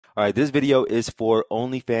All right, this video is for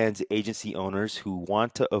OnlyFans agency owners who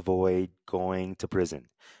want to avoid going to prison.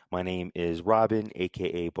 My name is Robin,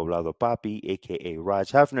 aka Poblado Papi, aka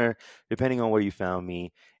Raj Hefner, depending on where you found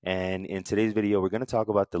me. And in today's video, we're going to talk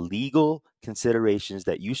about the legal considerations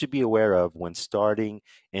that you should be aware of when starting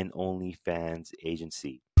an OnlyFans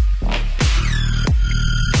agency.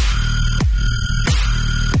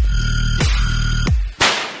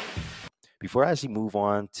 Before I actually move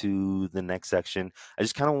on to the next section, I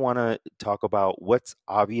just kind of want to talk about what's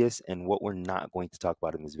obvious and what we're not going to talk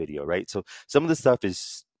about in this video, right? So some of the stuff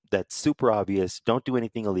is that's super obvious. Don't do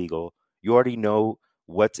anything illegal. You already know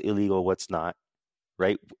what's illegal, what's not,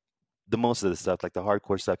 right? The most of the stuff, like the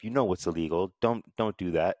hardcore stuff, you know what's illegal. Don't do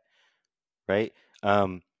that, right?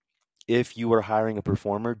 Um, if you are hiring a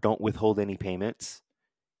performer, don't withhold any payments.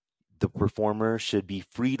 The performer should be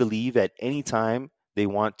free to leave at any time they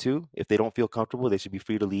want to. If they don't feel comfortable, they should be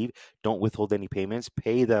free to leave. Don't withhold any payments.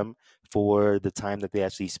 Pay them for the time that they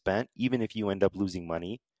actually spent, even if you end up losing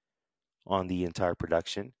money on the entire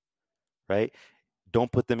production, right? Don't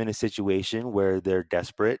put them in a situation where they're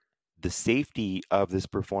desperate. The safety of this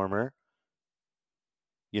performer,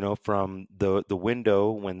 from the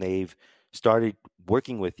window when they've started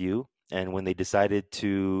working with you and when they decided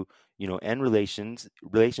to, end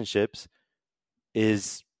relationships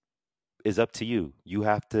is up to you. You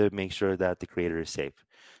have to make sure that the creator is safe.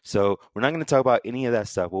 So we're not going to talk about any of that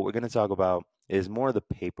stuff. What we're going to talk about is more of the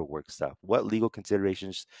paperwork stuff. What legal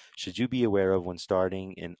considerations should you be aware of when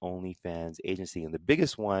starting an OnlyFans agency? And the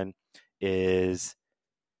biggest one is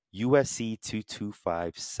USC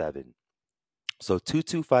 2257. So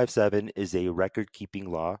 2257 is a record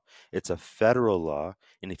keeping law. It's a federal law.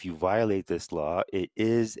 And if you violate this law, it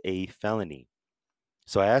is a felony.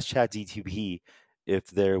 So I asked ChatGPT if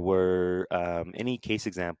there were any case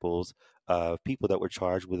examples of people that were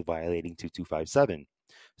charged with violating 2257.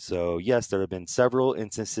 So yes, there have been several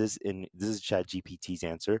instances in this is ChatGPT's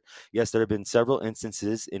answer. Yes, there have been several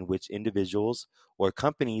instances in which individuals or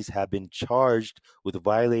companies have been charged with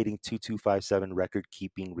violating 2257 record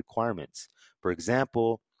keeping requirements. For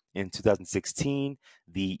example, in 2016,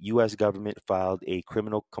 the US government filed a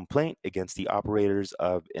criminal complaint against the operators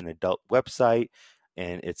of an adult website,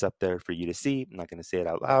 and it's up there for you to see. I'm not going to say it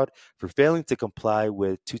out loud, for failing to comply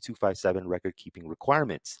with 2257 record keeping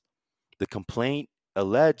requirements. The complaint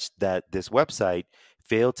alleged that this website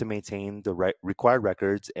failed to maintain the required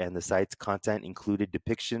records, and the site's content included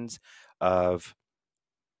depictions of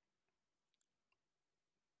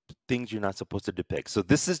things you're not supposed to depict. So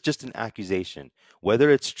this is just an accusation. Whether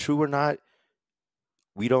it's true or not,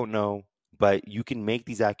 we don't know, but you can make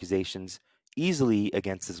these accusations easily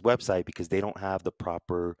against this website because they don't have the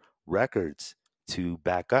proper records to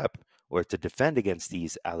back up or to defend against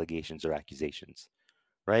these allegations or accusations,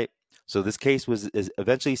 right? So this case is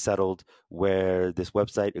eventually settled where this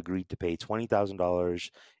website agreed to pay $20,000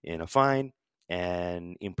 in a fine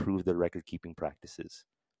and improve their record keeping practices.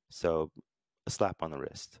 So a slap on the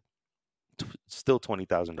wrist. Still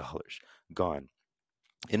 $20,000 gone.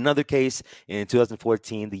 In another case, in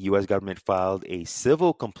 2014, the US government filed a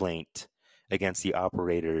civil complaint against the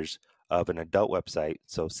operators of an adult website.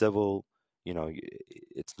 So, civil,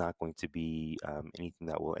 it's not going to be anything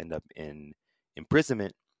that will end up in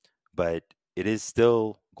imprisonment, but it is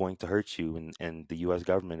still going to hurt you. And the US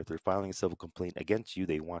government, if they're filing a civil complaint against you,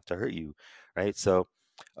 they want to hurt you, right? So,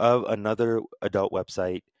 of another adult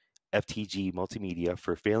website, FTG Multimedia,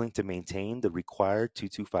 for failing to maintain the required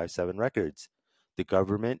 2257 records. The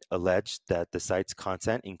government alleged that the site's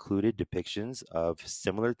content included depictions of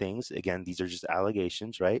similar things. Again, these are just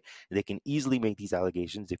allegations, right? They can easily make these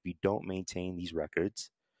allegations if you don't maintain these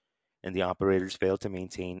records. And the operators failed to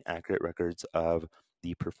maintain accurate records of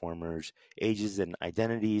the performers' ages and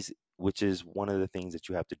identities, which is one of the things that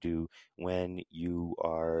you have to do when you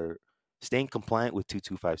are staying compliant with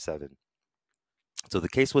 2257. So the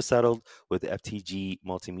case was settled with FTG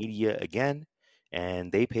Multimedia again,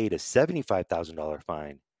 and they paid a $75,000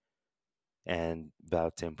 fine and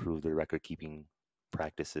vowed to improve their record keeping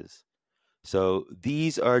practices. So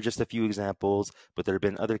these are just a few examples, but there have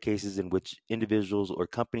been other cases in which individuals or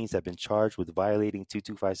companies have been charged with violating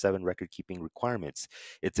 2257 record keeping requirements.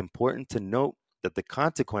 It's important to note that the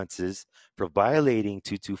consequences for violating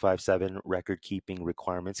 2257 record keeping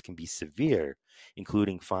requirements can be severe,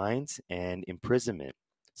 including fines and imprisonment.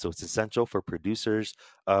 So it's essential for producers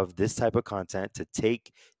of this type of content to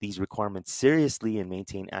take these requirements seriously and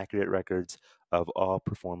maintain accurate records of all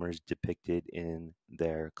performers depicted in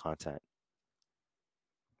their content.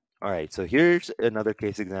 All right, so here's another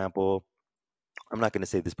case example. I'm not going to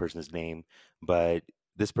say this person's name, but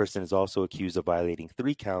This person is also accused of violating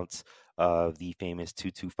 3 counts of the famous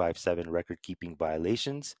 2257 record keeping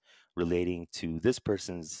violations relating to this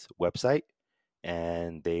person's website.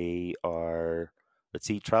 And they are, let's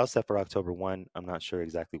see, trial set for October 1. I'm not sure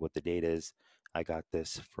exactly what the date is. I got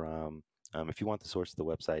this from, if you want the source of the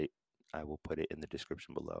website, I will put it in the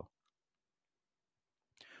description below.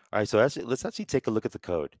 All right, so let's actually take a look at the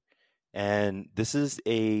code. And this is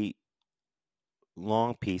a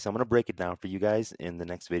long piece. I'm going to break it down for you guys in the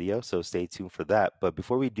next video, so stay tuned for that. But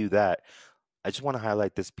before we do that, I just want to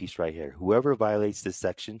highlight this piece right here. Whoever violates this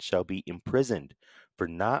section shall be imprisoned for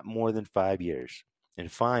not more than 5 years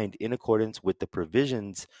and fined in accordance with the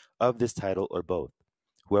provisions of this title or both.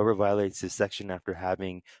 Whoever violates this section after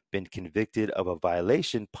having been convicted of a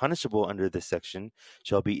violation punishable under this section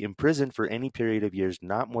shall be imprisoned for any period of years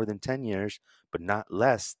not more than 10 years, but not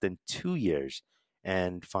less than 2 years,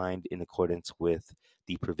 and fined in accordance with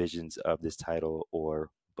the provisions of this title or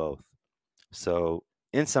both. So,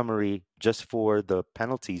 in summary, just for the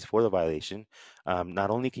penalties for the violation, not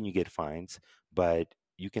only can you get fines, but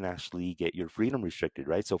you can actually get your freedom restricted,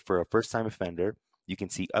 right? So, for a first time offender, you can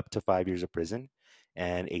see up to 5 years of prison,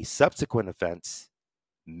 and a subsequent offense,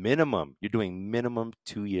 minimum, you're doing minimum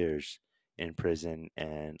 2 years in prison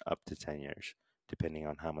and up to 10 years, depending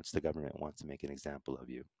on how much the government wants to make an example of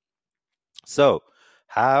you. So,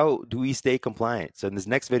 how do we stay compliant? So, in this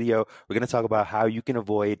next video, we're going to talk about how you can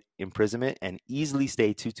avoid imprisonment and easily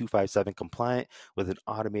stay 2257 compliant with an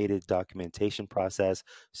automated documentation process.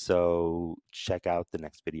 So, check out the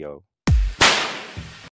next video.